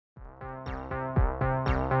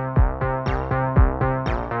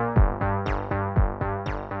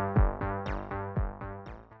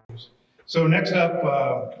So next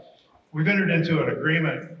up, we've entered into an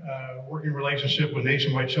agreement, working relationship with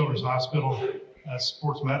Nationwide Children's Hospital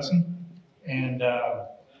Sports Medicine, and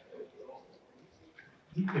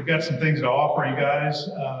they've got some things to offer you guys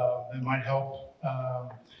that might help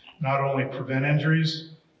not only prevent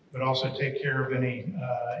injuries, but also take care of any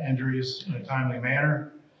injuries in a timely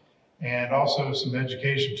manner, and also some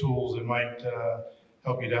education tools that might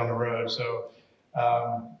help you down the road. So,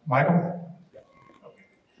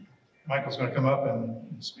 Michael's going to come up and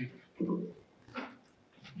speak.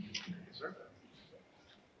 Sir.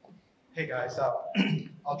 Hey guys,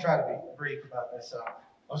 I'll try to be brief about this.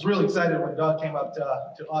 I was really excited when Doug came up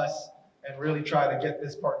to us and really try to get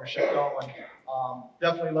this partnership going.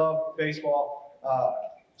 Definitely love baseball.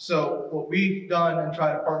 So what we've done and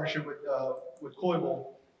tried a partnership with COYBL,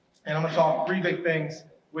 and I'm going to talk three big things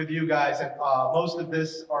with you guys, and most of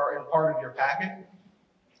this are in part of your packet.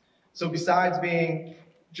 So besides being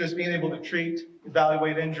able to treat,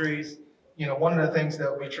 evaluate injuries, one of the things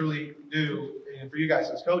that we truly do, and for you guys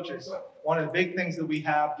as coaches, one of the big things that we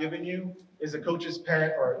have given you is a coach's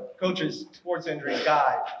sports injuries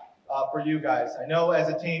guide for you guys. I know as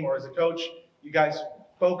a team or as a coach, you guys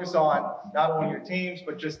focus on not only your teams,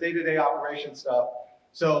 but just day-to-day operation stuff.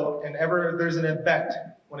 So whenever there's an event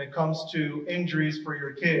when it comes to injuries for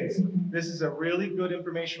your kids, this is a really good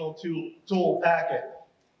informational tool packet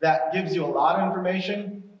that gives you a lot of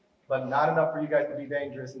information, but not enough for you guys to be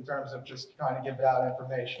dangerous in terms of just trying to give out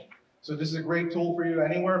information. So this is a great tool for you,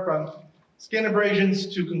 anywhere from skin abrasions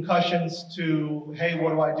to concussions to, hey, what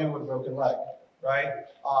do I do with a broken leg, right?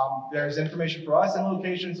 There's information for us in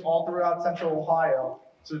locations all throughout Central Ohio.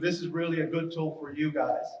 So this is really a good tool for you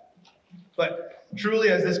guys. But truly,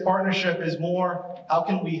 as this partnership is more, how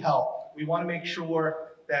can we help? We want to make sure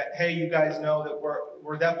that, hey, you guys know that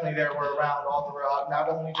we're definitely there. We're around all throughout, not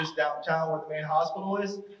only just downtown where the main hospital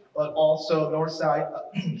is, but also north, south,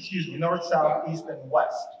 east, and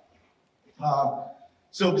west.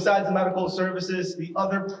 So besides the medical services, the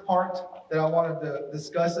other part that I wanted to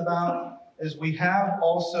discuss about is we have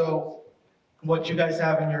also what you guys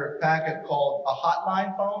have in your packet called a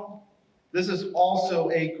hotline phone. This is also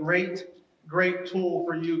a great tool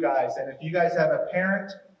for you guys. And if you guys have a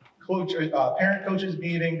parent-coaches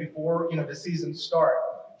meeting before the season start,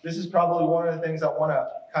 this is probably one of the things I want to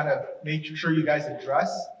kind of make sure you guys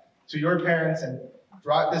address to your parents and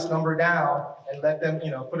jot this number down and let them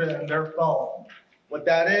put it in their phone. What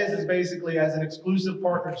that is basically, as an exclusive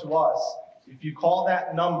partner to us, if you call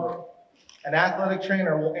that number, an athletic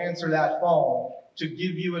trainer will answer that phone to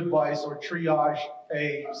give you advice or triage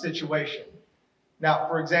a situation. Now,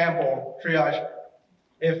 for example, triage,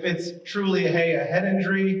 if it's truly a head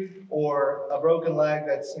injury or a broken leg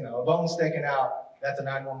that's a bone sticking out, that's a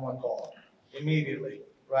 911 call immediately,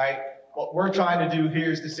 right? What we're trying to do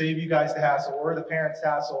here is to save you guys the hassle or the parents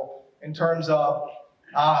hassle in terms of,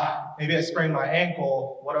 maybe I sprained my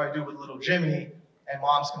ankle, what do I do with little Jimmy? And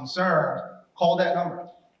mom's concerned, call that number.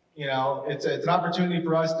 It's an opportunity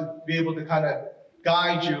for us to be able to kind of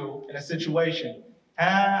guide you in a situation.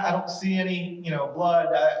 I don't see any,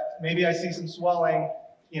 blood. Maybe I see some swelling.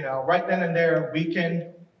 Right then and there, we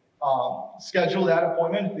can schedule that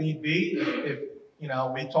appointment if need be. If we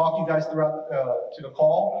talk you guys throughout to the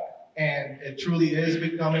call, and it truly is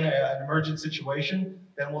becoming an emergent situation,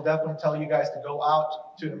 then we'll definitely tell you guys to go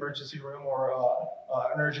out to an emergency room or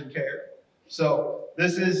an urgent care. So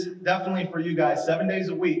this is definitely for you guys 7 days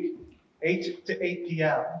a week, 8 to 8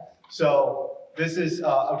 p.m. So this is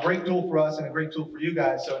a great tool for us and a great tool for you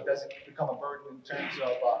guys, so it doesn't become a burden in terms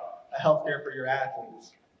of healthcare for your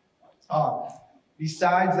athletes.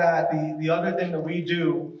 Besides that, the other thing that we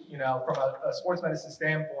do, from a sports medicine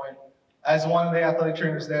standpoint, as one of the athletic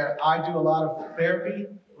trainers there, I do a lot of therapy,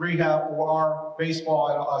 rehab for our baseball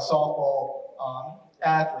and softball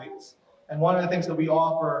athletes. And one of the things that we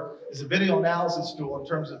offer is a video analysis tool in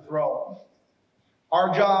terms of throwing.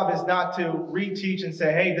 Our job is not to reteach and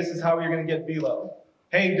say, hey, this is how you're going to get velo.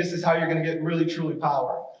 Hey, this is how you're going to get really, truly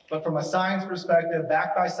power. But from a science perspective,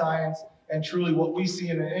 backed by science, and truly what we see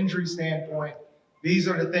in an injury standpoint, these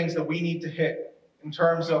are the things that we need to hit in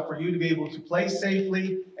terms of for you to be able to play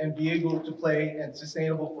safely and be able to play and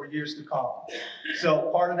sustainable for years to come.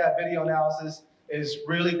 So part of that video analysis is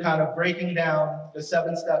really kind of breaking down the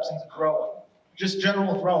 7 steps into throwing, just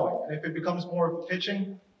general throwing. And if it becomes more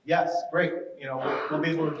pitching, yes, great. We'll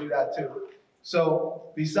be able to do that too.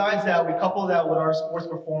 So besides that, we couple that with our sports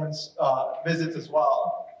performance visits as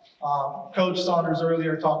well. Coach Saunders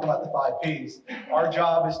earlier talked about the 5 Ps. Our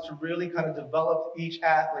job is to really kind of develop each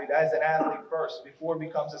athlete as an athlete first before it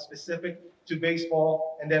becomes a specific to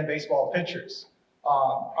baseball and then baseball pitchers.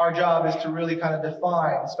 Our job is to really kind of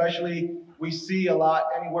define, especially we see a lot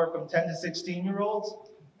anywhere from 10 to 16-year-olds,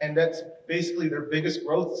 and that's basically their biggest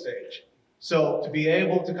growth stage. So to be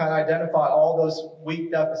able to kind of identify all those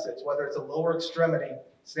weak deficits, whether it's a lower extremity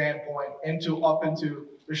standpoint up into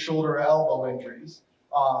the shoulder or elbow injuries.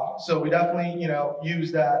 So we definitely,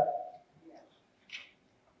 use that.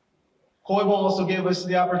 COYBL also gave us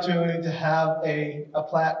the opportunity to have a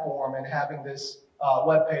platform and having this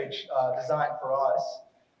webpage designed for us.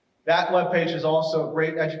 That webpage is also a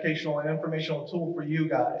great educational and informational tool for you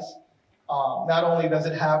guys. Not only does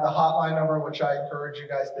it have the hotline number, which I encourage you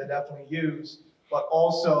guys to definitely use, but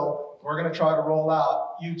also we're going to try to roll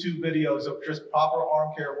out YouTube videos of just proper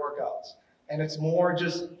arm care workouts. And it's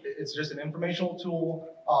just an informational tool,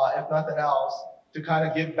 if nothing else, to kind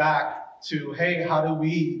of give back to, hey, how do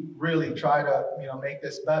we really try to, make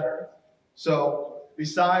this better? So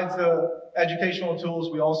besides the educational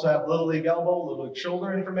tools, we also have Little League Elbow, Little League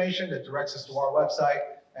Shoulder information that directs us to our website,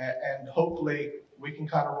 and hopefully we can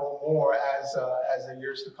kind of roll more as the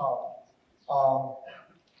years to come.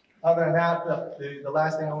 Other than that, the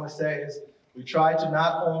last thing I want to say is we try to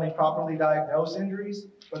not only properly diagnose injuries,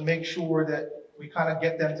 but make sure that we kind of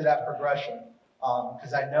get them to that progression.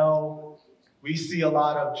 Because I know we see a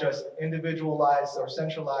lot of just individualized or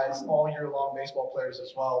centralized all year long baseball players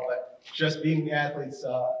as well, but just being the athletes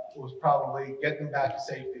was probably getting them back to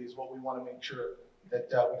safety is what we want to make sure that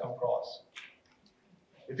we come across.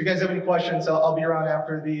 If you guys have any questions, I'll be around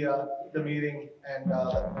after the meeting, and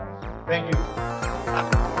thank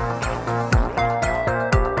you.